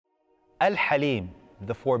Al-Haleem,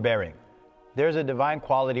 the forbearing. There's a divine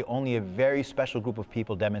quality only a very special group of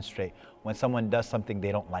people demonstrate when someone does something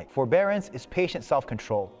they don't like. Forbearance is patient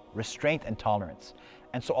self-control, restraint and tolerance.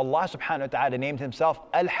 And so Allah subhanahu wa ta'ala named himself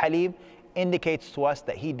Al-Haleem, indicates to us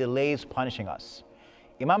that he delays punishing us.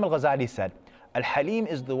 Imam al-Ghazali said, Al-Haleem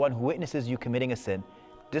is the one who witnesses you committing a sin,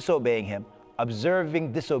 disobeying him,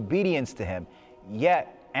 observing disobedience to him,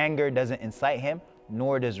 yet anger doesn't incite him,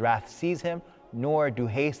 nor does wrath seize him, nor do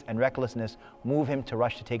haste and recklessness move him to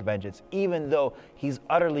rush to take vengeance, even though he's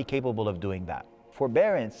utterly capable of doing that.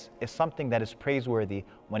 Forbearance is something that is praiseworthy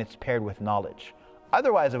when it's paired with knowledge.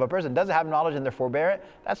 Otherwise, if a person doesn't have knowledge and they're forbearant,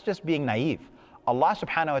 that's just being naive. Allah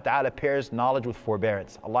subhanahu wa ta'ala pairs knowledge with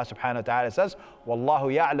forbearance. Allah subhanahu wa ta'ala says,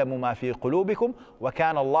 وَاللَّهُ يَعْلَمُ مَا فِي قُلُوبِكُمْ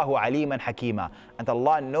وَكَانَ اللَّهُ عَلِيمًا حَكِيمًا. And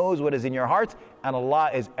Allah knows what is in your heart, and Allah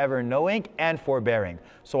is ever knowing and forbearing.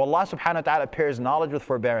 So Allah subhanahu wa ta'ala pairs knowledge with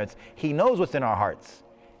forbearance. He knows what's in our hearts,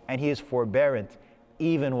 and He is forbearant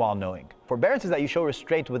even while knowing. Forbearance is that you show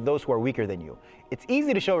restraint with those who are weaker than you. It's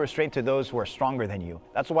easy to show restraint to those who are stronger than you.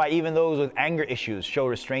 That's why even those with anger issues show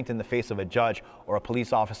restraint in the face of a judge or a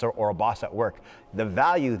police officer or a boss at work. The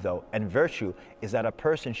value, though, and virtue is that a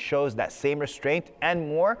person shows that same restraint and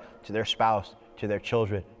more to their spouse, to their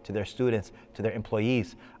children, to their students, to their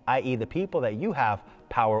employees, i.e. the people that you have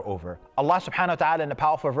power over. Allah subhanahu wa ta'ala in a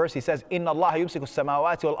powerful verse, He says, إِنَّ اللَّهَ يُمْسِكُ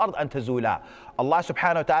السَّمَاوَاتِ وَالْأَرْضَ أَن تَزُولَا. Allah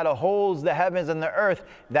subhanahu wa ta'ala holds the heavens and the earth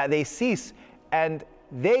that they cease, and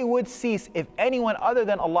they would cease if anyone other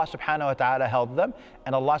than Allah subhanahu wa ta'ala held them.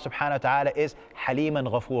 And Allah subhanahu wa ta'ala is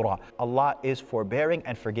Haleeman Ghafura. Allah is forbearing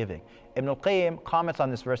and forgiving. Ibn al-Qayyim comments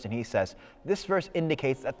on this verse and he says, this verse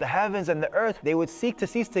indicates that the heavens and the earth, they would seek to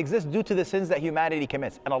cease to exist due to the sins that humanity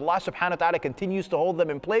commits. And Allah subhanahu wa ta'ala continues to hold them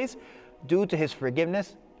in place due to His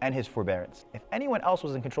forgiveness and His forbearance. If anyone else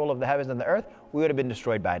was in control of the heavens and the earth, we would have been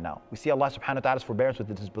destroyed by now. We see Allah subhanahu wa ta'ala's forbearance with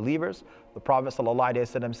the disbelievers. The Prophet sallallahu alaihi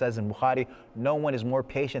wasallam says in Bukhari, no one is more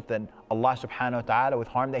patient than Allah subhanahu wa ta'ala with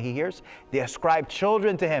harm that He hears. They ascribe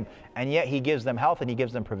children to Him, and yet He gives them health and He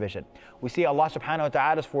gives them provision. We see Allah subhanahu wa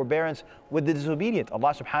ta'ala's forbearance with the disobedient.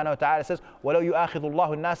 Allah subhanahu wa ta'ala says, وَلَوْ يُؤَاخِذُ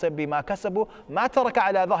اللَّهُ النَّاسَ بِمَا كَسَبُوا مَا تَرَكَ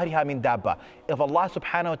عَلَى ظَهْرِهَا مِن دَابَّةٍ. If Allah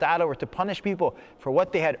subhanahu wa ta'ala were to punish people for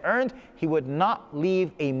what they had earned, He would not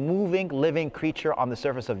leave a moving, living creature on the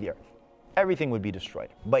surface of the earth. Everything would be destroyed.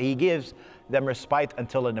 But He gives them respite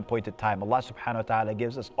until an appointed time. Allah subhanahu wa ta'ala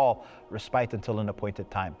gives us all respite until an appointed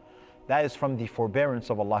time. That is from the forbearance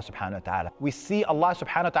of Allah subhanahu wa ta'ala. We see Allah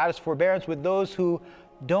subhanahu wa ta'ala's forbearance with those who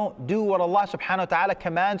don't do what Allah subhanahu wa ta'ala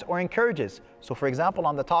commands or encourages. So for example,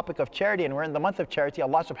 on the topic of charity, and we're in the month of charity,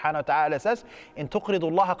 Allah subhanahu wa ta'ala says, إِن تُقْرِضُوا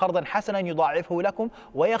اللَّهَ قَرْضًا حَسَنًا يُضَاعِفْهُ لَكُمْ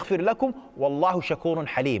وَيَغْفِرْ لَكُمْ وَاللَّهُ شَكُورٌ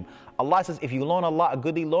حَلِيمٌ. Allah says, if you loan Allah a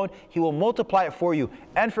goodly loan, He will multiply it for you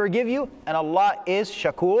and forgive you, and Allah is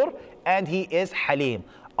Shakur and He is Haleem.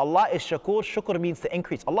 Allah is Shakur. Shukr means to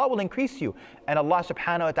increase. Allah will increase you. And Allah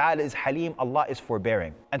subhanahu wa ta'ala is Haleem. Allah is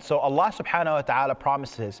forbearing. And so Allah subhanahu wa ta'ala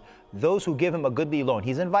promises those who give Him a goodly loan.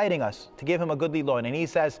 He's inviting us to give Him a goodly loan. And He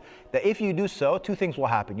says that if you do so, two things will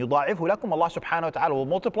happen. يُضَاعِفْهُ لَكُمْ. Allah subhanahu wa ta'ala will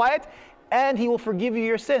multiply it, and He will forgive you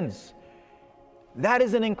your sins. That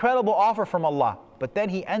is an incredible offer from Allah. But then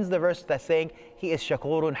He ends the verse by saying He is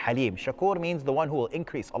Shakurun Haleem. Shakur means the one who will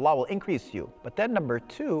increase. Allah will increase you. But then number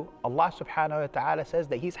two, Allah subhanahu wa ta'ala says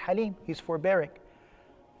that He's Haleem. He's forbearing.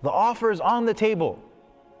 The offer is on the table,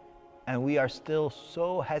 and we are still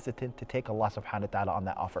so hesitant to take Allah subhanahu wa ta'ala on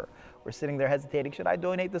that offer. We're sitting there hesitating. Should I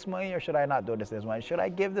donate this money or should I not donate this money? Should I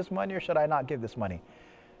give this money or should I not give this money?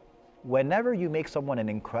 Whenever you make someone an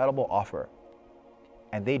incredible offer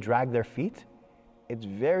and they drag their feet, it's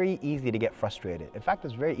very easy to get frustrated. In fact,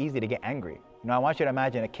 it's very easy to get angry. I want you to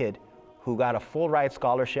imagine a kid who got a full ride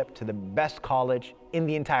scholarship to the best college in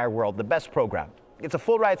the entire world, the best program. It's a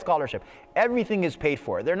full ride scholarship. Everything is paid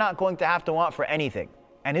for. They're not going to have to want for anything.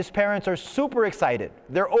 And his parents are super excited.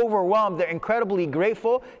 They're overwhelmed. They're incredibly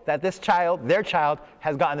grateful that this child, their child,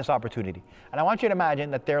 has gotten this opportunity. And I want you to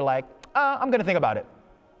imagine that they're like, I'm going to think about it.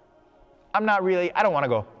 I don't want to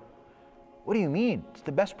go. What do you mean? It's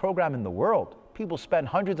the best program in the world. People spend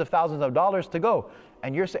hundreds of thousands of dollars to go.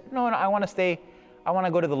 And you're saying, no, I want to stay. I want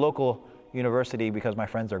to go to the local university because my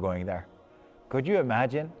friends are going there. Could you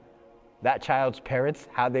imagine that child's parents,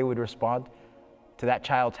 how they would respond to that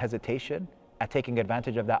child's hesitation at taking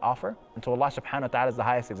advantage of that offer? And so Allah subhanahu wa ta'ala is the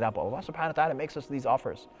highest example. Allah subhanahu wa ta'ala makes us these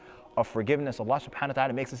offers of forgiveness. Allah subhanahu wa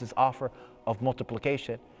ta'ala makes us this offer of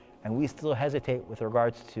multiplication. And we still hesitate with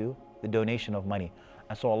regards to the donation of money.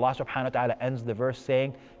 And so Allah subhanahu wa ta'ala ends the verse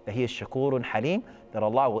saying that He is Shakurun Haleem, that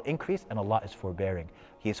Allah will increase and Allah is forbearing.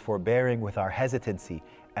 He is forbearing with our hesitancy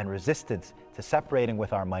and resistance to separating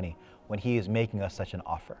with our money when he is making us such an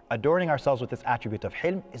offer. Adorning ourselves with this attribute of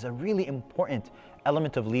hilm is a really important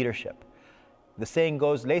element of leadership. The saying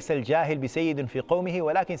goes, لَيْسَ الْجَاهِلْ بِسَيِّدٍ فِي قَوْمِهِ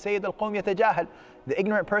وَلَكِنْ سَيِّدَ الْقَوْمِ يَتَجَاهَلْ. The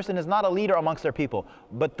ignorant person is not a leader amongst their people,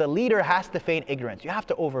 but the leader has to feign ignorance. You have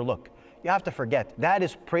to overlook. You have to forget. That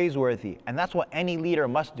is praiseworthy, and that's what any leader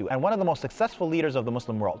must do. And one of the most successful leaders of the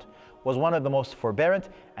Muslim world was one of the most forbearant,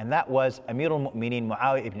 and that was Amir al-Mu'mineen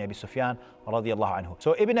Muawiyah ibn Abi Sufyan radiyallahu anhu.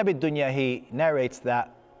 So Ibn Abi Dunya, he narrates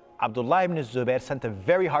that Abdullah ibn Zubair sent a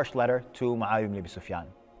very harsh letter to Muawiyah ibn Abi Sufyan.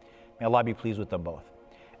 May Allah be pleased with them both.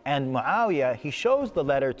 And Muawiyah, he shows the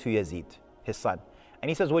letter to Yazid, his son. And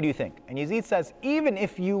he says, what do you think? And Yazid says, even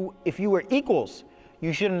if you were equals,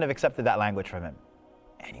 you shouldn't have accepted that language from him.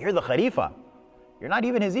 And you're the Khalifa. You're not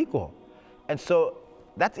even his equal. And so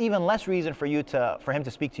that's even less reason for him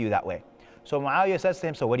to speak to you that way. So Muawiyah says to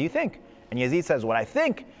him, so what do you think? And Yazid says, what I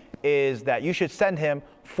think is that you should send him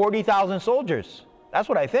 40,000 soldiers. That's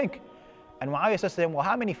what I think. And Muawiyah says to him, well,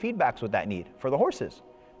 how many feedbacks would that need for the horses?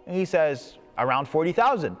 And he says, around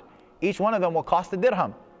 40,000. Each one of them will cost a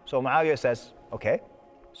dirham. So Muawiyah says, okay,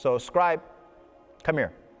 so scribe, come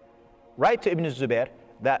here. Write to Ibn Zubair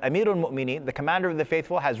that Amir al-Mu'mineen, the commander of the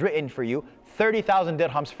faithful, has written for you 30,000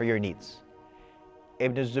 dirhams for your needs.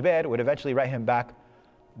 Ibn Zubair would eventually write him back,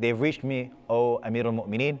 they've reached me, O Amir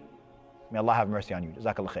al-Mu'mineen, may Allah have mercy on you.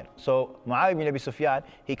 Jazakallah khair. So Muawiyah ibn Abi Sufyan,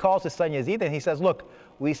 he calls his son Yazid and he says, look,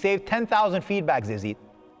 we saved 10,000 feedbacks, Yazid.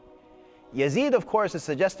 Yazid, of course, is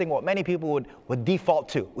suggesting what many people would default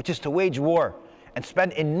to, which is to wage war and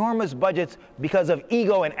spend enormous budgets because of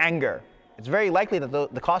ego and anger. It's very likely that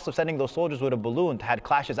the cost of sending those soldiers would have ballooned had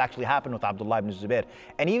clashes actually happened with Abdullah ibn Zubair.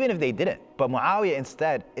 And even if they didn't, but Muawiyah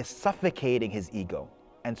instead is suffocating his ego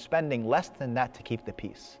and spending less than that to keep the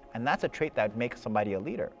peace. And that's a trait that makes somebody a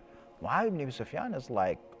leader. Muawiyah ibn Abi Sufyan is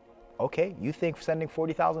like, okay, you think sending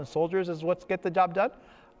 40,000 soldiers is what's get the job done?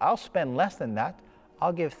 I'll spend less than that.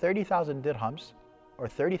 I'll give 30,000 dirhams, or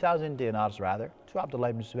 30,000 dinars rather, to Abdullah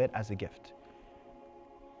ibn Zubair as a gift.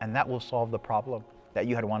 And that will solve the problem that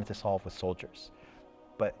you had wanted to solve with soldiers.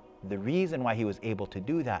 But the reason why he was able to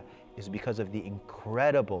do that is because of the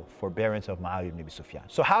incredible forbearance of Muawiyah ibn Abi Sufyan.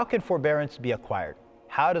 So how can forbearance be acquired?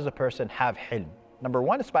 How does a person have hilm? Number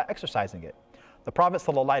one is by exercising it. The Prophet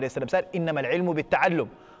ﷺ said, إِنَّمَا الْعِلْمُ بِالتَّعَلُّمِ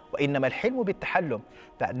وَإِنَّمَا الْحِلْمُ بِالتَّحَلُّمِ.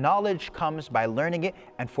 That knowledge comes by learning it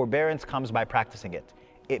and forbearance comes by practicing it.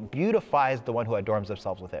 It beautifies the one who adorns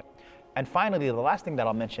themselves with it. And finally, the last thing that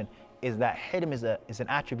I'll mention is that hilm is an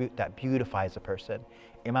attribute that beautifies a person.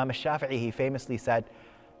 Imam al-Shafi'i, he famously said,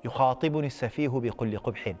 يُخَاطِبُنِ السَّفِيهُ بِكُلِّ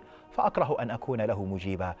قُبْحٍ فَأَكْرَهُ أَنْ أَكُونَ لَهُ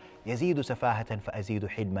مُجِيبًا يَزِيدُ سَفَاهَةً فَأَزِيدُ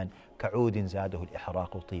حِلْمًا كَعُودٍ زَادَهُ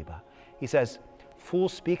الْإِحْرَاقُ طِيبًا. He says,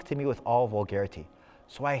 fools speak to me with all vulgarity,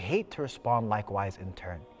 so I hate to respond likewise in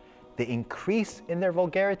turn. They increase in their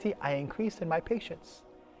vulgarity, I increase in my patience.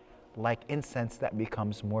 Like incense that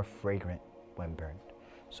becomes more fragrant when burned.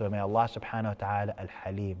 So may Allah subhanahu wa ta'ala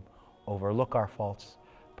al-Haleem overlook our faults,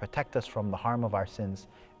 protect us from the harm of our sins,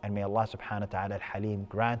 and may Allah subhanahu wa ta'ala al-Haleem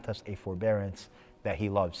grant us a forbearance that He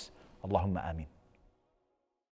loves. Allahumma ameen.